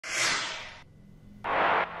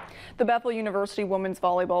The Bethel University women's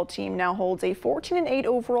volleyball team now holds a 14-8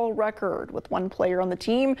 overall record, with one player on the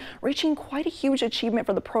team reaching quite a huge achievement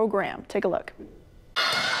for the program. Take a look.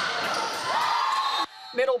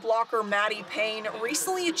 Middle blocker Maddy Payne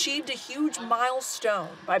recently achieved a huge milestone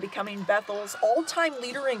by becoming Bethel's all-time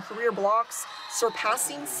leader in career blocks,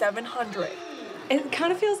 surpassing 700. It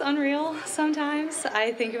kind of feels unreal sometimes.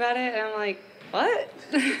 I think about it and I'm like, what?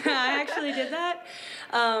 I actually did that.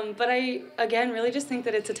 But I, again, really just think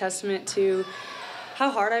that it's a testament to how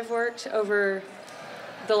hard I've worked over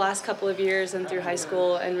the last couple of years and through high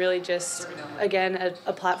school, and really just, again,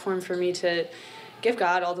 a platform for me to give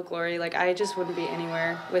God all the glory. Like, I just wouldn't be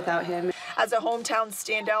anywhere without him. As a hometown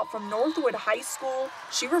standout from Northwood High School,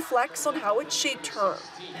 she reflects on how it shaped her.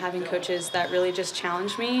 Having coaches that really just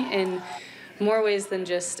challenged me in more ways than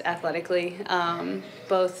just athletically,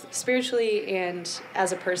 both spiritually and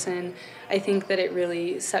as a person, I think that it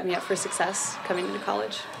really set me up for success coming into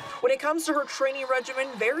college. When it comes to her training regimen,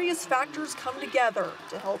 various factors come together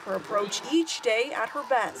to help her approach each day at her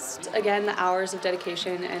best. Again, the hours of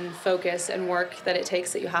dedication and focus and work that it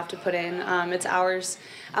takes that you have to put in. It's hours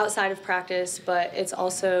outside of practice, but it's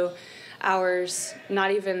also hours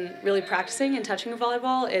not even really practicing and touching a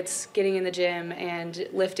volleyball. It's getting in the gym and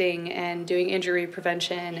lifting and doing injury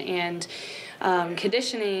prevention and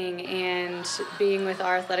conditioning and being with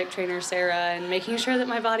our athletic trainer Sarah and making sure that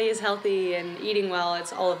my body is healthy and eating well.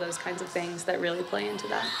 It's all of those kinds of things that really play into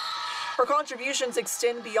that. Her contributions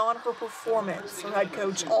extend beyond her performance. Her head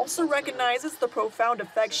coach also recognizes the profound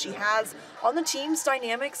effect she has on the team's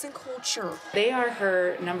dynamics and culture. They are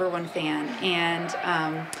her #1 fan,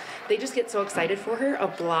 and they just get so excited for her. A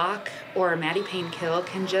block or a Maddy Payne kill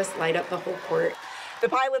can just light up the whole court. The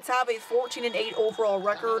Pilots have a 14-8 overall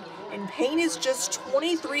record, and Payne is just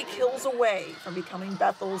 23 kills away from becoming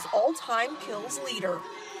Bethel's all-time kills leader.